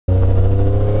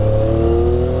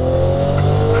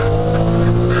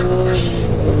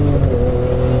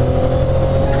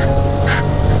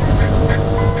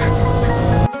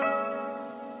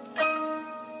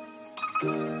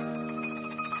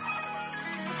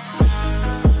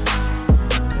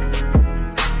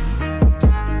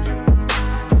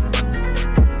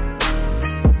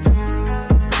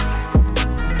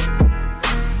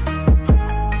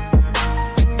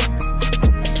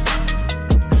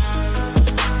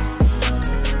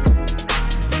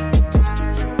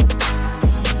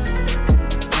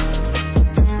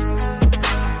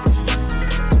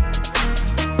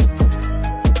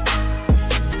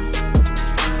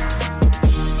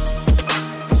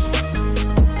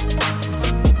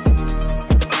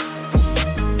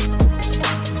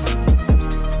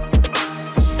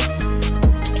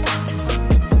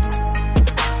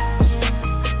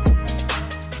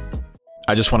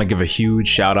I just want to give a huge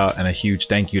shout out and a huge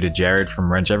thank you to Jared from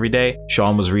Wrench Everyday.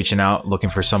 Sean was reaching out looking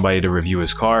for somebody to review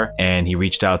his car, and he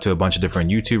reached out to a bunch of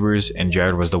different YouTubers, and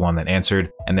Jared was the one that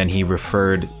answered. And then he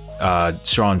referred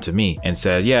Sean to me and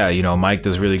said, yeah, you know, Mike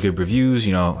does really good reviews,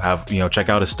 you know, check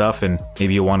out his stuff and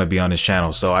maybe you'll want to be on his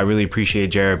channel. So I really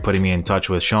appreciate Jared putting me in touch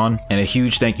with Sean, and a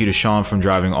huge thank you to Sean from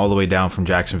driving all the way down from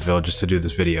Jacksonville just to do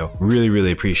this video.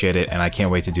 Really appreciate it, and I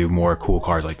can't wait to do more cool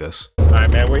cars like this. All right,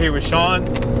 man, we're here with Sean.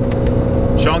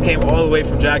 Sean came all the way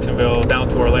from Jacksonville down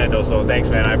to Orlando, so thanks,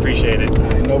 man. I appreciate it.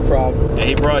 No problem. And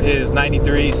he brought his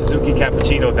 93 Suzuki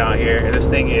Cappuccino down here, and this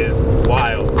thing is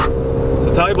wild.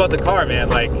 So tell me about the car, man.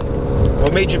 Like,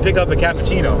 what made you pick up a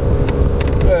Cappuccino?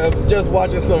 I was just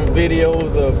watching some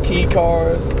videos of key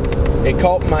cars. It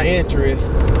caught my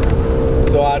interest.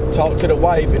 So I talked to the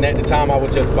wife, and at the time I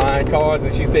was just buying cars,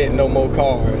 and she said no more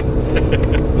cars.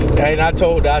 And I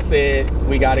told her, I said,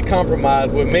 we got to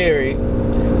compromise. We're married.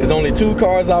 There's only 2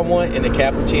 cars I want, and the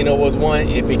Cappuccino was one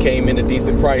if it came in a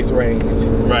decent price range.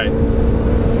 Right.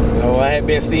 So I had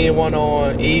been seeing one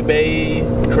on eBay,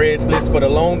 Craigslist for the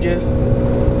longest.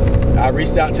 I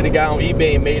reached out to the guy on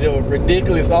eBay and made a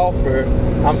ridiculous offer.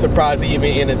 I'm surprised he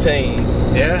even entertained.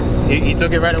 Yeah? He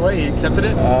took it right away? He accepted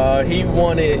it? He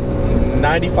wanted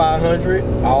 $9,500.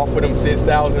 I offered him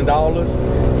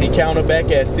 $6,000. He countered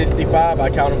back at $65,000. I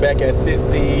countered back at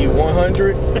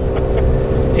 $6,100.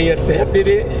 He accepted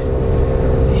it.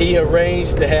 He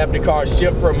arranged to have the car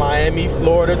shipped from Miami,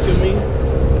 Florida to me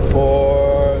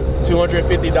for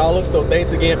 $250. So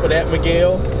thanks again for that,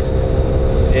 Miguel.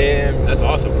 And that's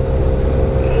awesome.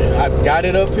 I got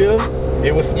it up here.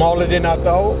 It was smaller than I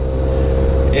thought.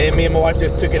 And me and my wife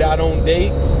just took it out on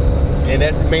dates. And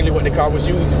that's mainly what the car was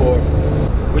used for.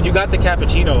 When you got the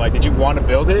Cappuccino, like, did you want to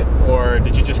build it? Or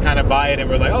did you just kind of buy it and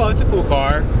were like, oh, it's a cool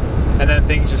car? And then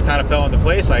things just kind of fell into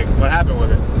place? Like, what happened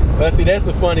with it? Well, see, that's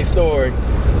a funny story.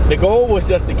 The goal was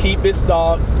just to keep it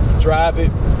stock, drive it.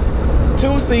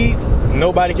 2 seats.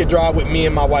 Nobody could drive with me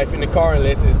and my wife in the car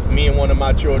unless it's me and one of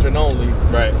my children only.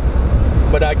 Right.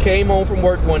 But I came home from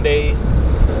work one day.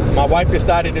 My wife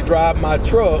decided to drive my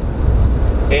truck,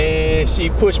 and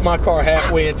she pushed my car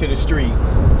halfway into the street.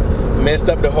 Messed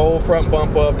up the whole front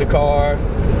bumper of the car.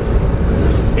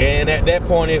 And at that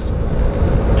point, it's,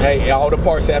 hey, all the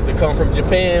parts have to come from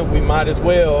Japan. We might as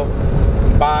well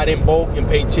buy it in bulk and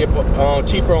pay cheaper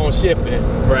on shipping.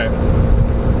 Right.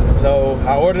 So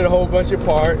I ordered a whole bunch of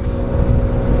parts.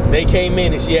 They came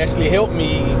in and she actually helped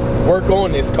me work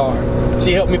on this car.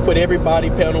 She helped me put every body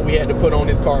panel we had to put on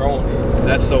this car on it.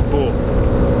 That's so cool.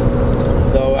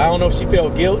 So I don't know if she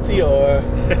felt guilty or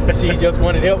she just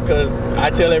wanted help, because I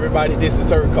tell everybody this is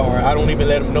her car. I don't even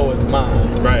let them know it's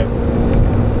mine. Right.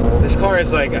 This car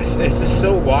is like, it's just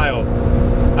so wild.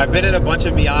 I've been in a bunch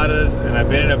of Miatas and I've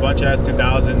been in a bunch of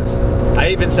S2000s. I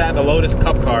even sat in the Lotus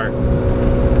Cup car,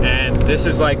 and this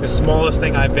is like the smallest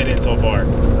thing I've been in so far.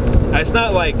 It's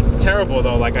not like terrible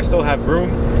though, like I still have room.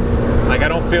 Like I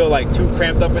don't feel like too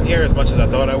cramped up in here as much as I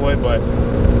thought I would, but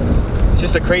it's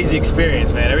just a crazy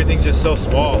experience, man. Everything's just so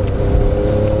small.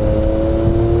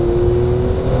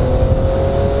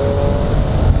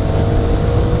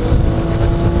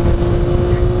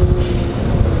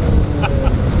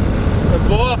 The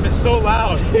blow off is so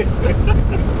loud.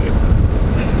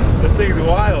 This thing's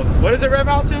wild. What does it rev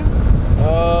out to?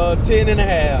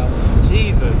 10.5.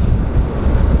 Jesus.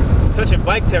 Touching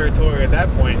bike territory at that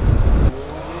point.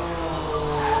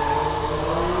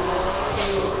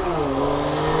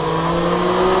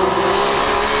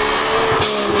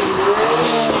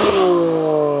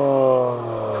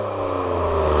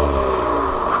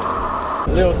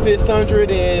 Little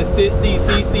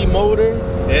 660cc motor.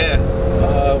 Yeah.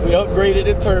 We upgraded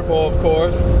the turbo, of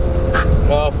course.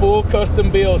 Full custom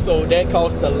build, so that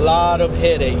cost a lot of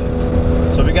headaches.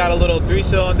 So we got a little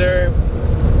 3-cylinder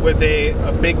with a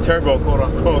big turbo, quote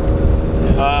unquote.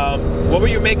 What were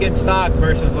you making stock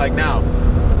versus like now?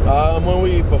 When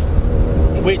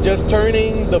with just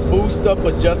turning the boost up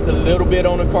with just a little bit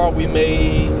on the car, we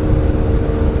made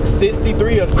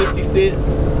 63 or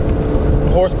 66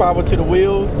 horsepower to the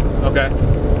wheels. Okay.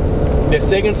 The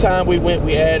second time we went,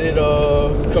 we added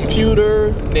a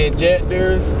computer, the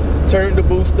injectors, turned the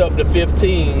boost up to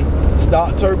 15.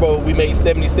 Stock turbo, we made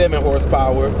 77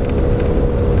 horsepower.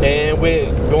 And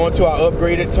we're going to our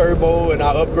upgraded turbo and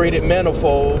our upgraded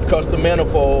manifold, custom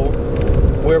manifold.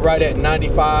 We're right at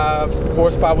 95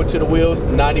 horsepower to the wheels,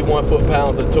 91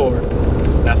 foot-pounds of torque.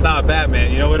 That's not bad,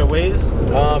 man. You know what it weighs?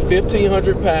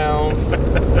 1,500 pounds.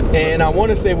 And I want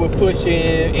to say we're pushing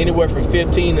anywhere from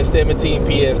 15 to 17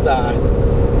 PSI.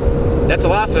 That's a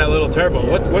lot for that little turbo.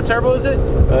 Yeah. What turbo is it?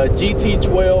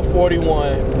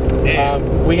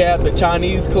 GT1241. We have the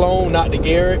Chinese clone, not the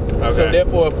Garrett. Okay. So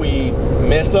therefore, if we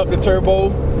mess up the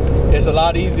turbo, it's a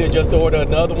lot easier just to order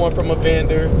another one from a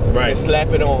vendor and slap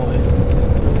it on.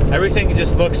 Everything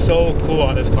just looks so cool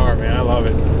on this car, man. I love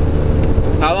it.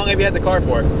 How long have you had the car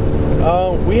for?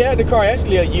 We had the car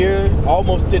actually a year,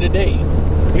 almost to the date.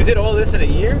 You did all this in a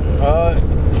year?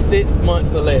 6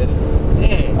 months or less.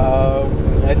 Dang.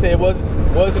 I said it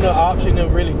wasn't an option to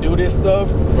really do this stuff.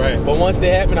 Right. But once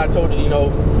it happened, I told you, you know,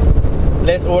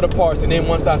 let's order parts. And then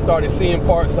once I started seeing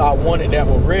parts I wanted that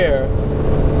were rare,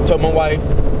 I told my wife,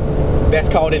 that's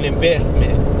called an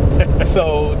investment.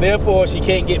 So therefore, she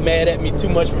can't get mad at me too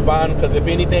much for buying them, because if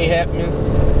anything happens,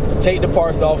 take the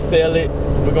parts off, sell it,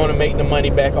 we're going to make the money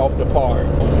back off the part.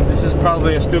 This is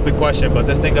probably a stupid question, but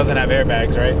this thing doesn't have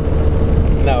airbags, right?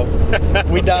 No.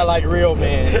 We die like real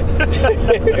men.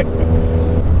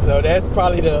 So that's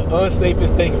probably the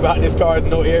unsafest thing about this car is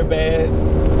no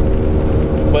airbags.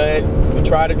 But we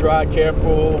try to drive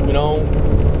careful. We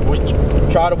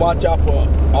try to watch out for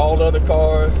all other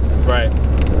cars. Right.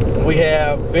 We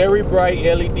have very bright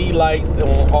LED lights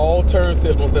on all turn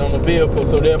signals on the vehicle,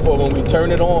 so therefore when we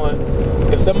turn it on,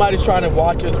 if somebody's trying to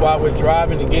watch us while we're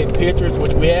driving to get pictures,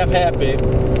 which we have happened,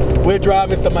 we're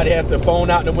driving, somebody has their phone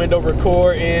out the window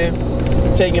recording,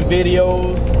 taking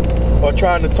videos, or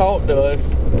trying to talk to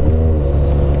us.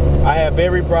 I have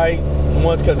very bright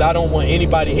ones because I don't want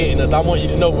anybody hitting us. I want you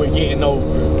to know we're getting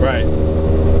over. Right.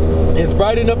 It's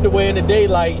bright enough to where in the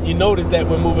daylight you notice that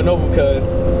we're moving over, because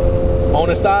on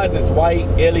the sides it's white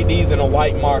LEDs and a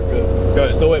white marker.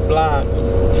 Good. So it blinds them.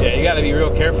 Yeah, you got to be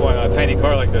real careful on a tiny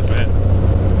car like this, man.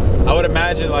 I would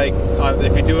imagine, like,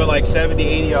 if you're doing like 70,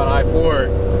 80 on I-4,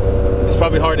 it's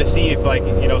probably hard to see if, like,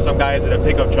 you know, some guy is in a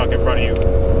pickup truck in front of you.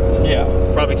 Yeah.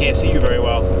 Probably can't see you very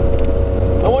well.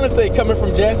 I want to say coming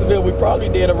from Jacksonville, we probably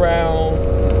did around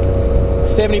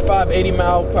 75, 80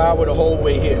 miles per hour the whole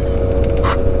way here.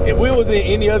 If we was in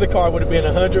any other car, it would have been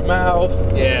 100 miles.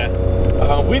 Yeah.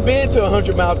 We've been to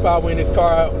 100 miles per hour in this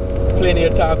car plenty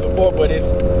of times before, but it's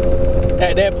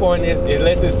at that point,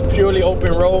 unless it's purely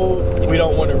open road, we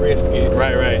don't want to risk it.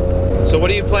 Right, right. So what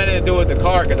are you planning to do with the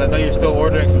car? Because I know you're still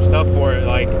ordering some stuff for it.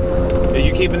 Like, are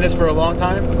you keeping this for a long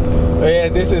time? Yeah,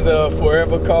 this is a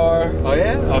forever car. Oh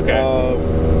yeah? Okay.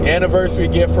 Anniversary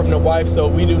gift from the wife, so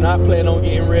we do not plan on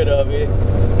getting rid of it.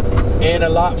 And a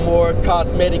lot more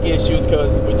cosmetic issues,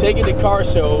 because we're taking the car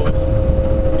shows,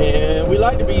 and we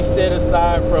like to be set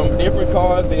aside from different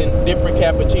cars and different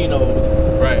cappuccinos.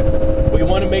 Right. We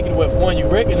want to make it with one, you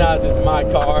recognize it's my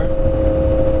car,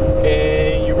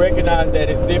 and you recognize that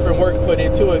it's different work put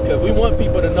into it, because we want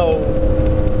people to know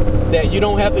that you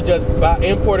don't have to just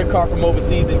import a car from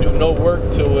overseas and do no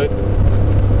work to it.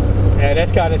 And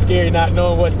that's kind of scary, not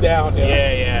knowing what's down there.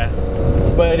 Yeah,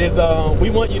 yeah. But it's we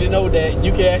want you to know that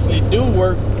you can actually do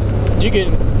work. You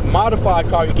can modify a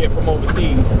car you get from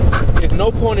overseas. There's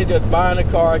no point in just buying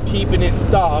a car, keeping it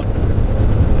stock,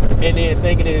 and then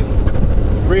thinking it's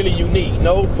really unique.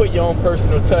 No, put your own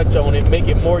personal touch on it, make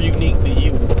it more unique to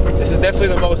you. This is definitely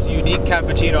the most unique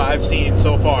cappuccino I've seen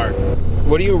so far.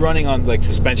 What are you running on, like,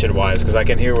 suspension wise? Because I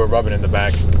can hear we're rubbing in the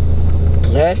back.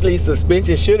 Actually,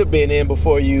 suspension should have been in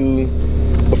before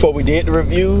we did the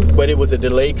review, but it was a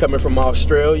delay coming from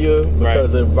Australia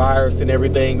because of virus and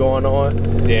everything going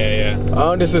on. Yeah,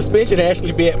 yeah. The suspension will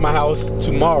actually be at my house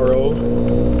tomorrow.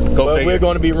 But figure. we're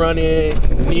going to be running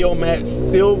Neo Max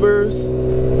Silvers,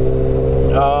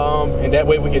 and that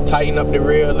way we can tighten up the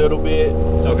rear a little bit.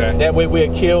 Okay. That way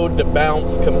we'll kill the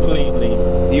bounce completely.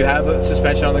 Do you have a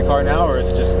suspension on the car now, or is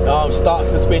it just stock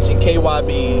suspension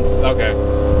KYBs? Okay.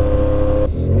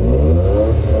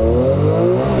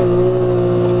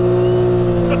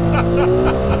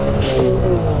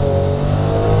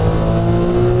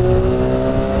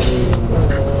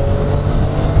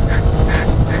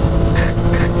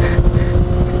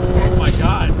 Oh my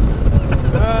God.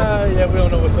 Yeah, we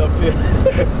don't know what's up here.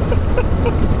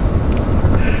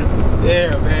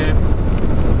 Yeah, man.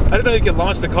 I didn't know you could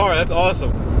launch the car. That's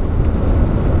awesome.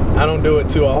 I don't do it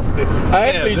too often. I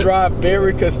actually drive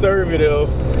very conservative.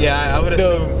 Yeah, I would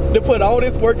assume. To put all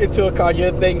this work into a car,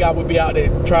 you'd think I would be out there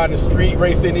trying to street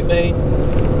race anything.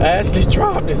 I actually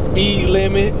drive the speed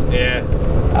limit. Yeah.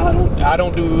 I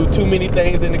don't do too many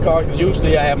things in the car, because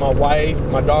usually I have my wife,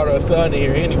 my daughter, or son in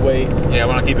here anyway. Yeah, I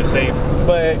want to keep it safe.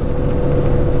 But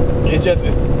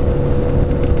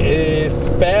it's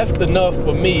fast enough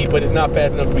for me, but it's not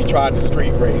fast enough to be trying to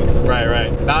street race. Right,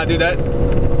 right. Nah, dude,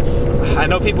 I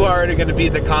know people are already going to be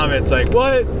in the comments like,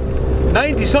 what?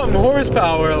 90-something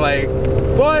horsepower, like,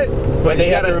 What? But they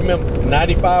have to remember,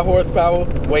 95 horsepower,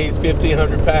 weighs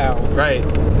 1,500 pounds. Right.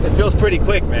 It feels pretty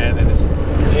quick, man.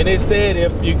 And it said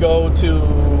if you go to,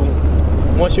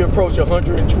 once you approach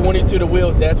 120 to the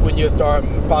wheels, that's when you'll start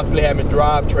possibly having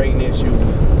drivetrain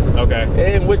issues. Okay.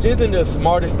 And which isn't the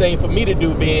smartest thing for me to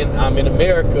do, being I'm in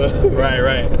America.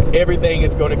 Right. Everything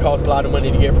is going to cost a lot of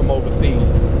money to get from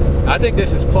overseas. I think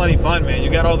this is plenty fun, man. You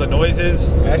got all the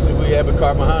noises. Actually, we have a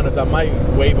car behind us. I might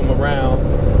wave him around.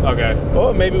 Okay.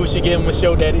 Or maybe we should give him a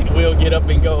show that he will get up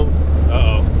and go.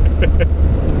 Uh-oh.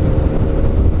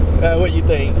 What you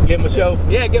think? Give him a show?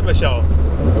 Yeah, give him a show.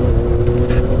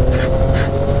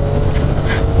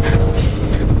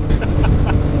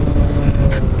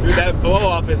 Dude, that blow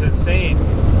off is insane.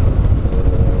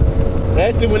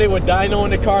 Actually, when they were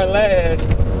dynoing the car last,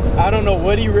 I don't know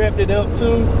what he revved it up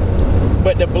to,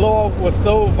 but the blow off was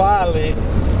so violent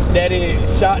that it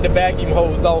shot the vacuum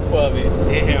hose off of it.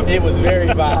 Damn. It was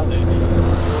very violent.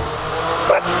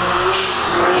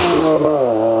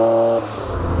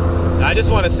 I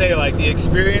just want to say, like, the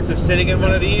experience of sitting in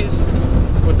one of these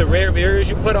with the rear mirrors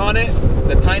you put on it,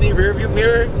 the tiny rear view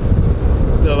mirror,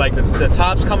 the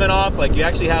tops coming off, like you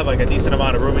actually have like a decent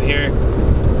amount of room in here.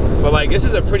 But like, this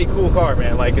is a pretty cool car,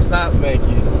 man. Like, it's not,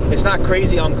 it's not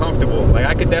crazy uncomfortable. Like,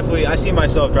 I see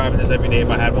myself driving this every day if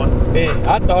I had one. And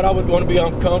I thought I was going to be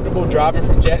uncomfortable driving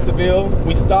from Jacksonville.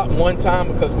 We stopped one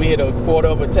time because we hit a quarter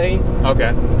of a tank.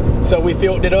 Okay. So we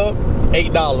filled it up,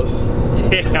 $8.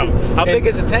 Damn. How big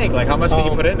is the tank? Like, how much can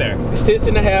you put in there?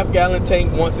 6.5 gallon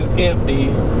tank once it's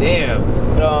empty.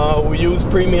 Damn. We use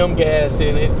premium gas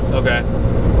in it. Okay.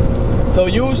 So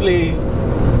usually,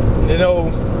 you know,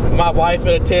 my wife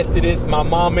had attested this, my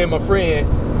mom and my friend,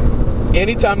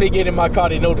 anytime they get in my car,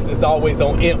 they notice it's always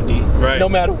on empty. Right. No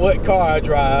matter what car I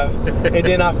drive. And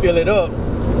then I fill it up.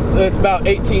 So it's about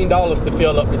 $18 to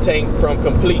fill up the tank from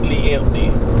completely empty.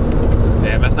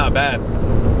 Damn, that's not bad.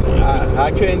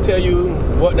 I couldn't tell you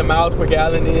what the miles per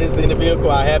gallon is in the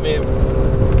vehicle. I haven't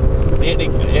did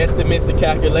the estimates and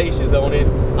calculations on it.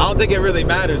 I don't think it really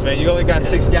matters, man. You only got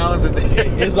 6 gallons a day.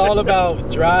 It's all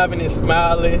about driving and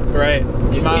smiling. Right.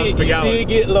 You see it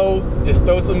get low, just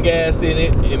throw some gas in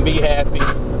it and be happy.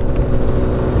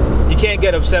 You can't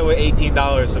get upset with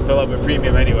 $18 to fill up a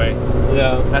premium anyway.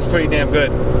 Yeah. That's pretty damn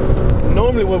good.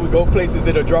 Normally when we go places,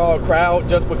 it'll draw a crowd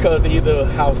just because of either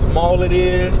how small it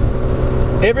is.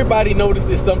 Everybody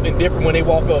notices something different when they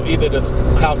walk up, either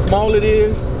how small it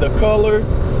is, the color,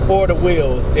 or the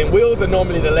wheels. And wheels are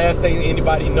normally the last thing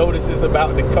anybody notices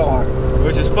about the car.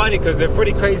 Which is funny because they're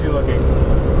pretty crazy looking.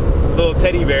 Little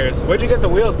teddy bears. Where'd you get the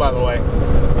wheels, by the way?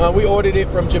 We ordered it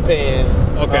from Japan.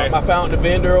 Okay. I found a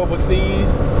vendor overseas.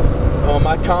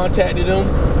 I contacted them.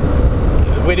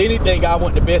 With anything, I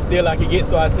want the best deal I could get,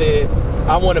 so I said,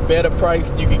 I want a better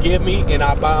price you could give me, and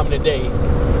I'll buy them today.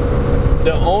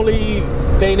 The only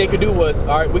thing they could do was,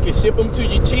 all right, we can ship them to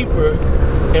you cheaper,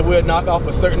 and we'll knock off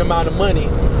a certain amount of money,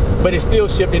 but it's still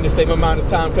shipped in the same amount of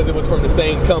time because it was from the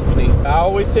same company. I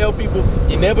always tell people,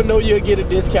 you never know you'll get a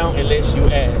discount unless you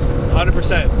ask.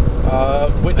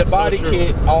 100%. With the body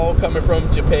kit all coming from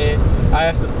Japan, I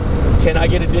asked them, can I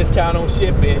get a discount on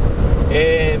shipping?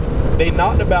 And they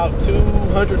knocked about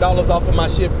 $200 off of my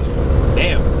shipping.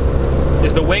 Damn.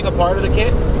 Is the wing a part of the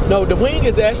kit? No, the wing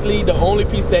is actually the only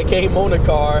piece that came on the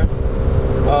car.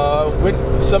 When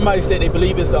somebody said they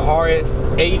believe it's a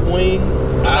RS8 wing.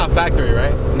 It's not factory,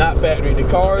 right? Not factory. The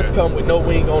cars come with no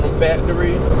wing on them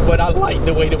factory, but I like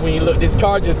the way the wing looked. This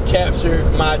car just captured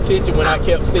my attention when I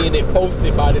kept seeing it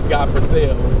posted by this guy for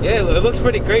sale. Yeah, it looks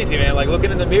pretty crazy, man. Like,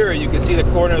 looking in the mirror, you can see the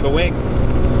corner of the wing.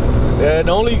 The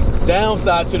only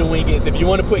downside to the wing is if you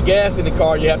want to put gas in the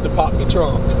car, you have to pop the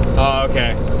trunk. Oh,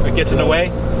 okay. It gets in the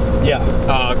way? Yeah.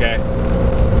 Oh, okay.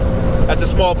 That's a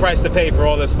small price to pay for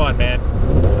all this fun, man.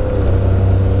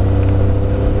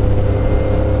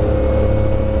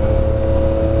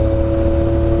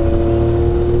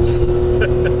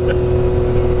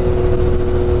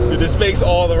 Dude, this makes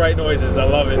all the right noises. I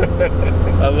love it.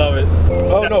 I love it.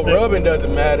 Oh, no, rubbing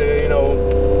doesn't matter, you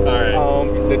know. All right.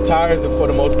 The tires are for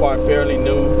the most part fairly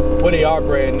new. Well, they are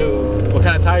brand new. What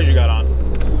kind of tires you got on?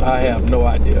 I have no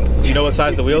idea. Do you know what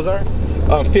size the wheels are?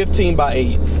 15 by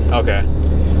 8s. Okay.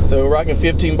 So we're rocking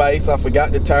 15 by 8s. I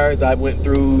forgot the tires. I went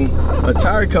through a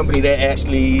tire company that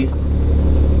actually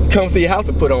comes to your house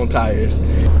and put on tires.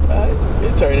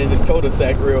 It turned in this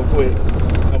cul-de-sac real quick.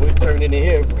 I would turn in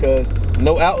here because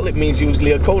no outlet means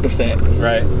usually a cul-de-sac.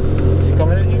 Right. Is he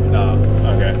coming in here? No.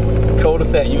 Okay.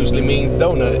 Cul-de-sac usually means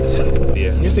donuts.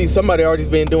 Yeah. You see, somebody already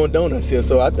been doing donuts here,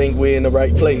 so I think we're in the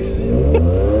right place.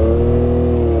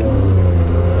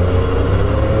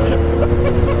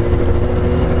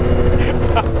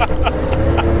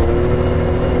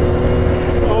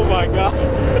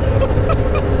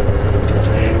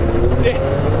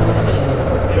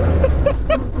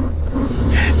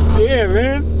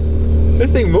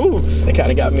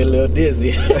 kind of got me a little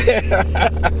dizzy. You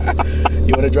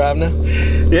want to drive now?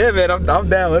 Yeah, man, I'm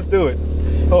down. Let's do it.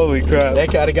 Holy crap.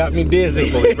 That kind of got me dizzy.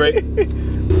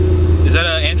 Is that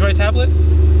an Android tablet?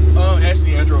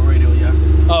 Actually, Android radio, yeah.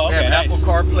 Oh, okay, have nice. Apple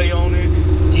CarPlay on it.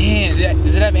 Damn,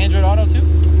 does it have Android Auto too?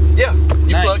 Yeah,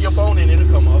 you Nice. plug your phone in, it'll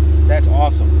come up. That's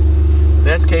awesome.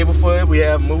 That's cable for it. We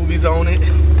have movies on it.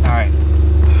 All right.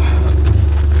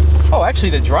 Oh, actually,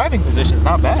 the driving position is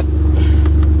not bad.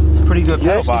 It's a pretty good You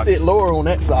pedal actually box. sit lower on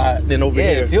that side than over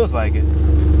Yeah, here. it feels like it.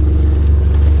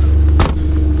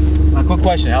 A quick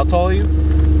question: how tall are you?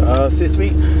 6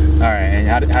 feet. All right,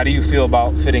 and how do you feel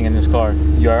about fitting in this car?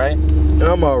 You all right?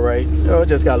 I'm all right. I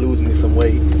just gotta lose me some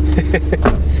weight.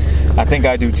 I think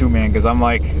I do too, man, because I'm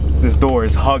like, this door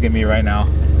is hugging me right now.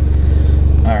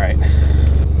 All right.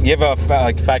 You have a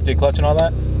like factory clutch and all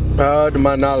that? To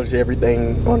my knowledge,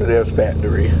 everything under there is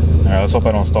factory. All right, let's hope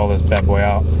I don't stall this bad boy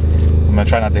out. I'm gonna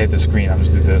try not to hit the screen. I'll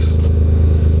just do this.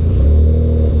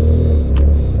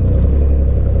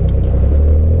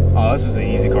 Oh, this is an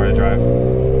easy car to drive.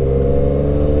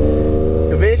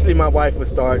 Eventually, my wife would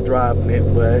start driving it,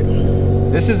 but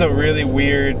This is a really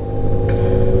weird.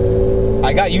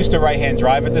 I got used to right-hand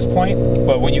drive at this point,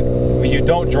 but when you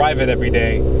don't drive it every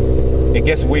day, it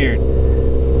gets weird.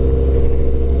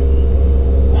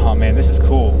 Oh man, this is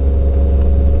cool.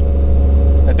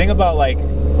 The thing about like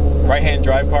right-hand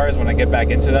drive cars when I get back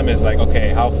into them is like,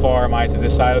 okay, how far am I to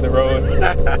this side of the road?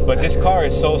 But this car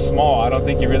is so small, I don't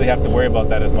think you really have to worry about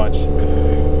that as much.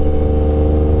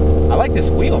 I like this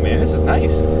wheel, man. This is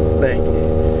nice. thank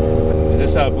you. Is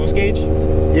this a boost gauge?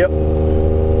 Yep.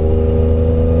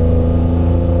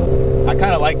 I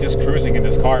kind of like just cruising in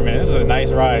this car, man. This is a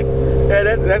nice ride. Yeah,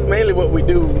 that's mainly what we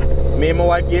do. Me and my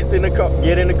wife get in the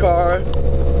car.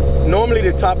 Normally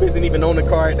the top isn't even on the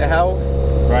car at the house.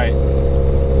 Right.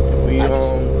 We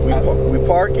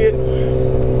park it,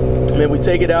 and then we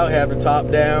take it out, have the top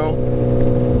down,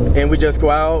 and we just go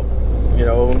out. You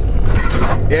know,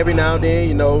 every now and then,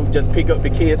 you know, just pick up the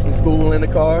kids from school in the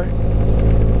car,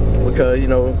 because you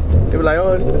know they were like,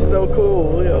 oh, it's so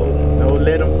cool. You know,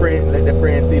 let their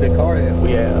friends see the car that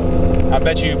we have. I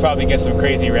bet you probably get some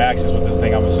crazy reactions with this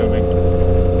thing, I'm assuming.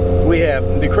 We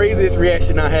have the craziest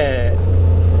reaction I had.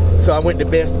 So I went to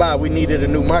Best Buy. We needed a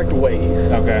new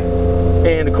microwave. Okay.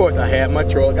 And of course I had my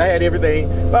truck. I had everything.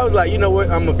 But I was like, you know what?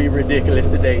 I'm gonna be ridiculous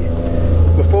today.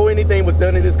 Before anything was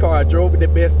done in this car, I drove to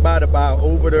Best Buy to buy an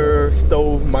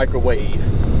over-the-stove microwave.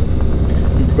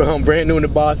 I'm brand new in the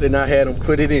box, and I had them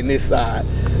put it in this side.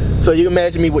 So you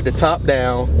imagine me with the top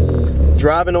down,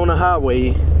 driving on the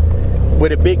highway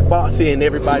with a big box in,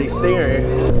 everybody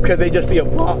staring because they just see a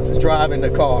box driving the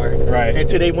car. Right.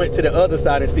 Until they went to the other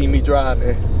side and see me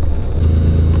driving.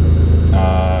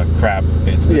 Crap.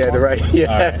 It's this one? Right.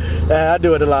 Yeah. All right. I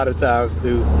do it a lot of times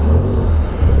too.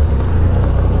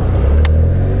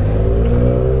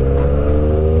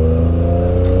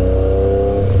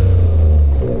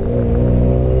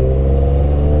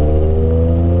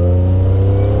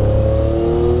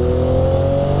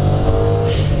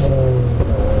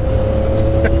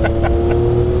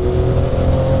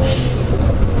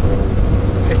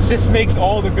 It just makes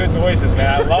all the good noises,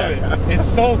 man. I love it. It's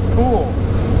so cool.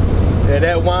 Yeah,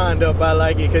 that wind up, I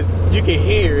like it because you can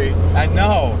hear it. I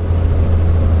know.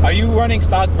 Are you running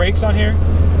stock brakes on here?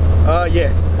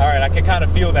 Yes. All right, I can kind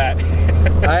of feel that.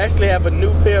 I actually have a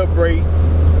new pair of brakes.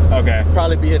 Okay.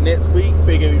 Probably be here next week.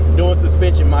 Figure doing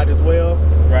suspension might as well.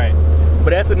 Right.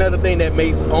 But that's another thing that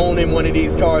makes owning one of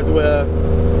these cars where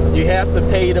you have to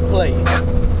pay to play.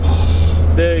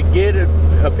 To get a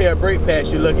pair of brake pads,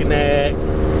 you're looking at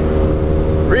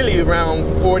really around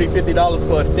 $40–50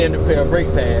 for a standard pair of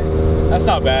brake pads. That's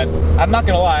not bad. I'm not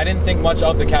gonna lie, I didn't think much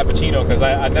of the Cappuccino because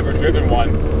I've never driven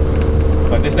one.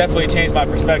 But this definitely changed my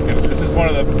perspective. This is one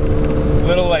of the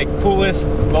little like coolest,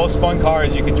 most fun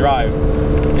cars you can drive.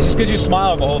 It's just because you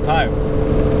smile the whole time.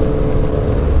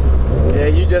 Yeah,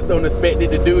 you just don't expect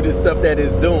it to do the stuff that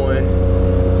it's doing.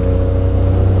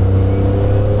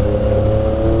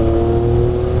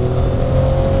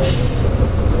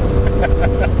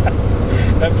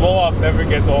 That blow off never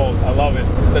gets old. I love it.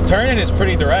 The turning is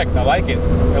pretty direct. I like it.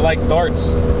 They're like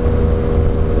darts.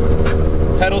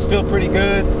 Pedals feel pretty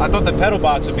good. I thought the pedal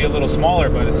box would be a little smaller,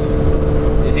 but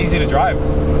it's easy to drive.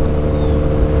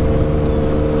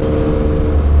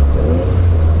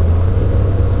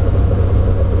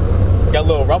 Got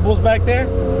little rumbles back there.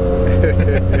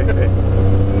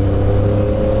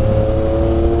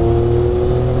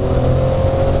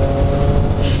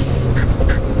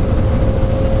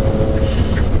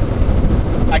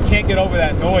 I can't get over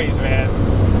that noise, man.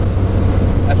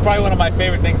 That's probably one of my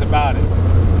favorite things about it.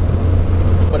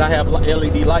 But I have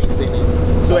LED lights in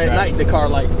it. So at night the car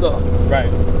lights up. Right.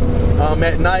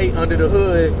 At night under the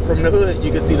hood, from the hood,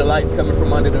 you can see the lights coming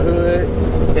from under the hood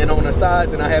and on the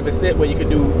sides, and I have it set where you can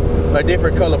do a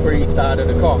different color for each side of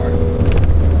the car.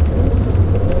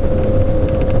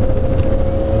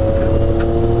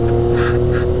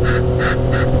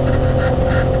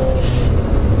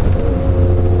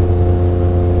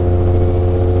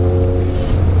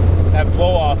 That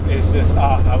blow off is just,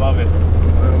 I love it.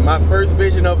 My first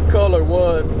vision of color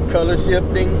was color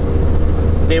shifting.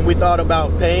 Then we thought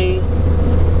about paint,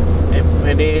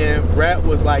 and then wrap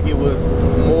was like it was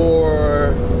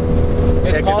more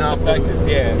it's cost effective,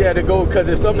 yeah. Yeah, to go, because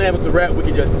if something happens to wrap, we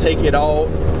can just take it off.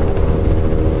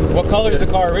 What color is the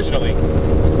car originally?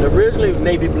 Originally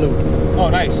navy blue. Oh,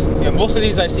 nice. Yeah, most of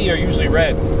these I see are usually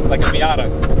red, like a Miata.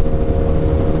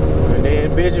 And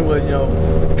then vision was, you know,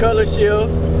 color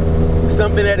shift,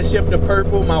 something that'll shift to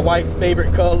purple, my wife's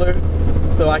favorite color,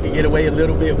 so I can get away a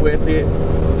little bit with it.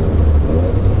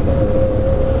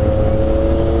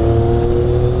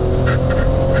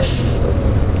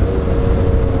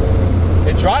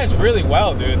 Drives really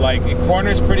well, dude. Like, it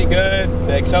corners pretty good,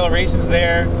 the acceleration's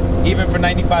there. Even for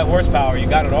 95 horsepower, you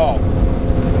got it all.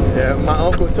 Yeah, my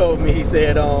uncle told me, he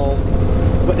said,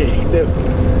 what did he do?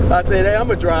 I said, hey, I'm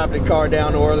gonna drive the car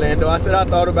down to Orlando. I said, I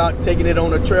thought about taking it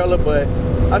on a trailer, but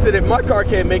I said, if my car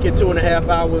can't make it 2.5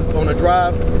 hours on a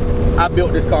drive, I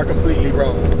built this car completely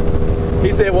wrong.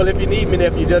 He said, well, if you need me,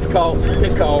 if you just call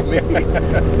me, call me.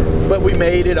 But we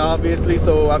made it, obviously,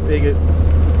 so I figured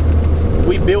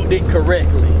we built it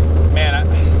correctly. Man,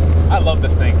 I love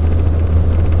this thing.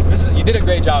 You did a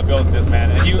great job building this, man.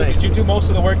 And did you do most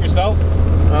of the work yourself?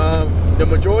 The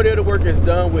majority of the work is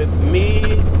done with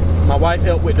me. My wife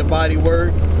helped with the body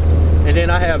work. And then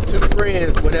I have 2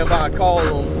 friends, whenever I call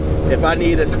them, if I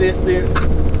need assistance,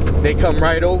 they come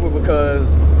right over, because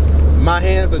my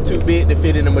hands are too big to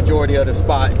fit in the majority of the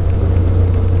spots.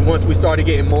 Once we started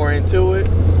getting more into it.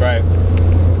 Right.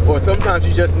 Or sometimes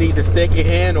you just need a second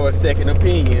hand or a second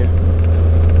opinion.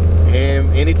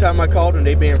 And anytime I called them,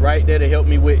 they've been right there to help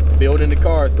me with building the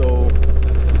car. So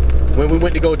when we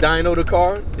went to go dyno the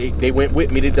car, they went with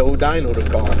me to go dyno the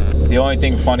car. The only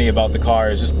thing funny about the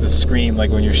car is just the screen. Like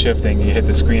when you're shifting, you hit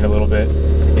the screen a little bit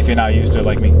if you're not used to it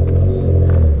like me.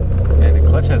 And the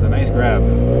clutch has a nice grab.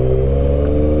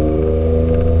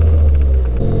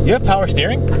 You have power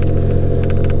steering?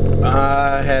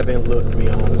 I haven't looked, to be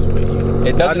honest with you.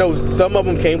 I know some of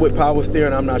them came with power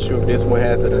steering. I'm not sure if this one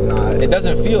has it or not. It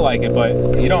doesn't feel like it,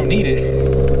 but you don't need it.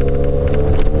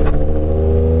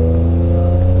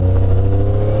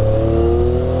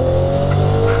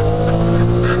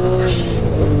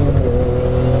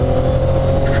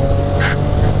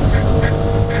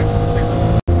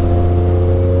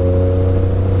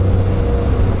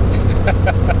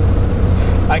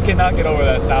 I cannot get over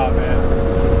that sound, man.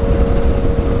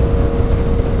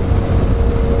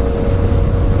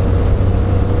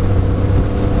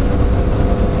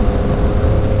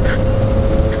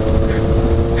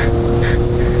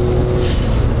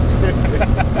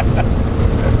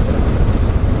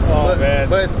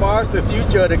 But as far as the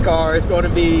future of the car, it's going to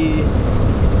be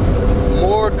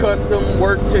more custom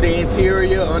work to the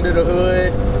interior, under the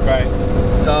hood. Right.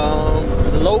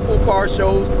 Local car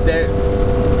shows, that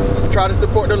try to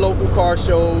support the local car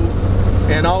shows,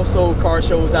 and also car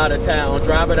shows out of town,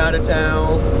 drive it out of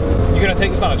town. You're going to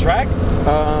take this on a track?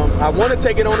 I want to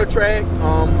take it on a track.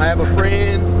 I have a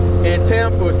friend in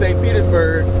Tampa, St.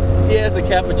 Petersburg. He has a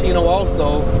Cappuccino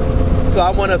also. So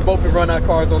I want us both to run our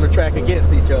cars on the track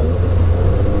against each other.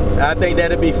 I think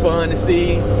that'd be fun to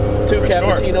see. 2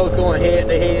 Cappuccinos going head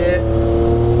to head.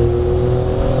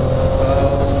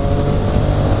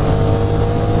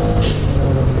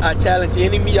 I challenge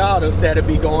any Miatas that'll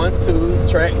be going to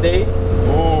track day.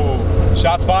 Ooh,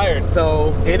 shots fired.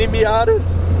 So any Miatas,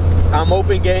 I'm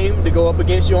open game to go up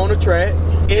against you on the track.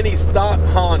 Any stock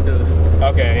Hondas.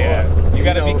 Okay, yeah. You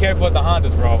gotta be careful with the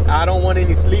Hondas, bro. I don't want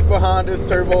any sleeper Hondas,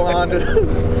 turbo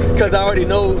Hondas, because I already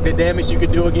know the damage you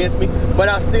could do against me. But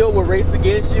I still will race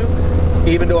against you,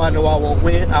 even though I know I won't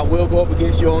win. I will go up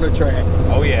against you on the track.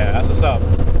 Oh yeah, that's what's up.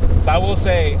 So I will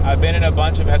say, I've been in a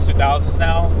bunch of S2000s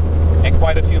now, and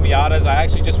quite a few Miatas. I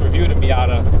actually just reviewed a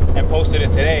Miata and posted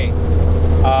it today.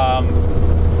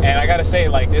 And I gotta say,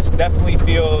 like, this definitely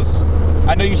feels,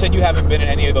 I know you said you haven't been in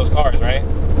any of those cars, right?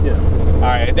 Yeah. All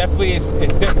right, it definitely is,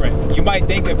 it's different. You might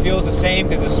think it feels the same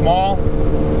because it's small.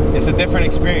 It's a different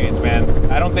experience,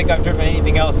 man. I don't think I've driven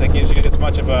anything else that gives you this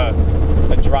much of a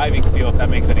driving feel, if that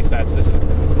makes any sense. This is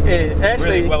a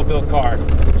really well-built car.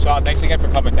 Sean, thanks again for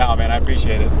coming down, man. I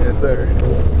appreciate it. Yes, sir.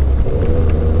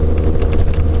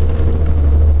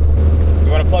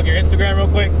 You want to plug your Instagram real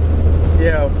quick?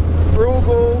 Yeah,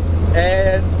 Frugal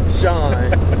Ass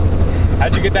Sean.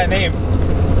 How'd you get that name?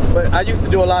 But I used to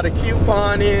do a lot of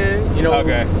couponing, you know.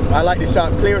 Okay. I like to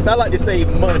shop clearance. I like to save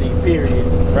money, period.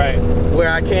 Right. Where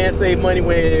I can save money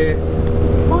when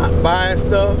buying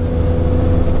stuff.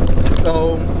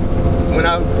 So when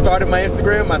I started my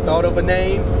Instagram, I thought of a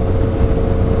name,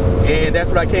 and that's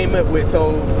what I came up with.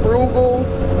 So Frugal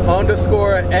 _ass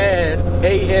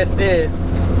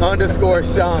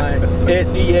 _Sean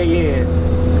SEAN.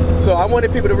 So I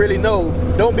wanted people to really know,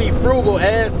 don't be frugal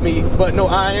as me, but no,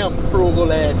 I am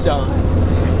frugal as Sean.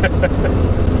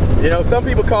 You know, some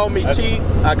people call me cheap,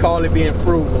 I call it being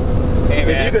frugal. Hey,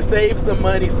 if you could save some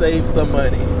money, save some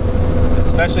money.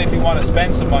 Especially if you want to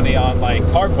spend some money on like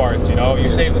car parts, you know, you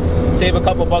save a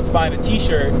couple bucks buying a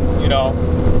t-shirt, you know,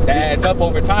 that adds up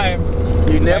over time.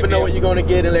 You never know what you're going to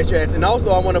get unless you ask. And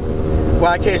also I want to, well,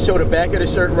 I can't show the back of the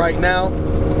shirt right now,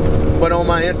 but on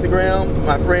my Instagram,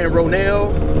 my friend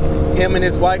Ronell, him and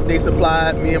his wife, they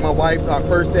supplied me and my wife's our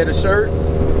first set of shirts.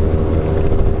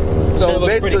 So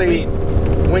basically,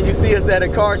 when you see us at a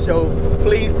car show,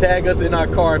 please tag us in our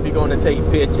car if you're going to take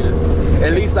pictures.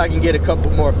 At least I can get a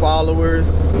couple more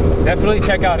followers. Definitely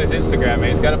check out his Instagram, man.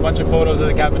 He's got a bunch of photos of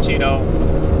the Cappuccino.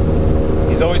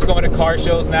 He's always going to car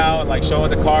shows now and like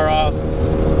showing the car off.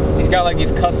 He's got like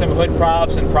these custom hood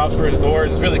props and props for his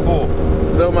doors. It's really cool.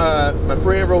 So my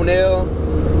friend Ronell,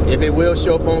 if it will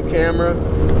show up on camera,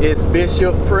 it's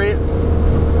Bishop Prince,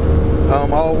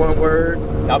 all one word.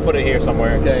 I'll put it here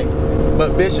somewhere. Okay,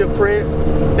 but Bishop Prince,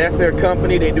 that's their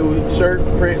company. They do shirt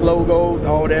print logos,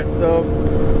 all that stuff.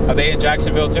 Are they in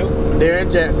Jacksonville too? They're in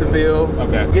Jacksonville.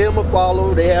 Okay. Give them a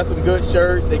follow. They have some good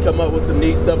shirts. They come up with some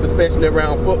neat stuff, especially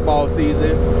around football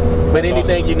season. But that's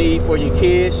anything awesome. You need for your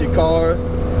kids, your cars,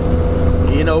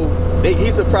 you know,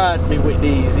 he surprised me with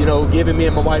these, you know, giving me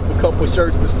and my wife a couple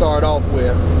shirts to start off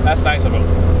with. That's nice of him.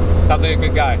 Sounds like a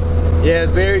good guy. Yeah,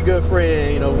 it's a very good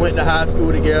friend. You know, went to high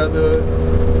school together,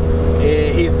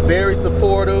 and he's very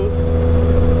supportive.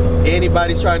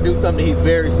 Anybody's trying to do something, he's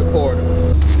very supportive.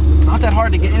 Not that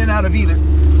hard to get in and out of either.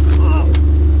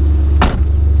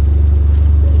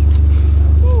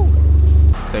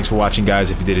 Thanks for watching,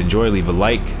 guys. If you did enjoy, leave a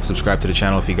like, subscribe to the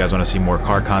channel if you guys want to see more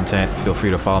car content. Feel free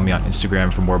to follow me on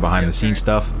Instagram for more behind the scenes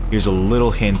stuff. Here's a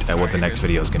little hint at what the next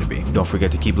video is going to be. Don't forget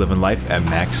to keep living life at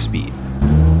max speed.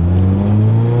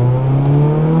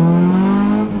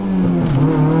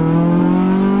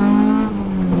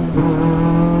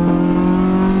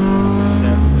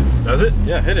 Does it?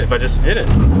 Yeah, hit it. If I just hit it.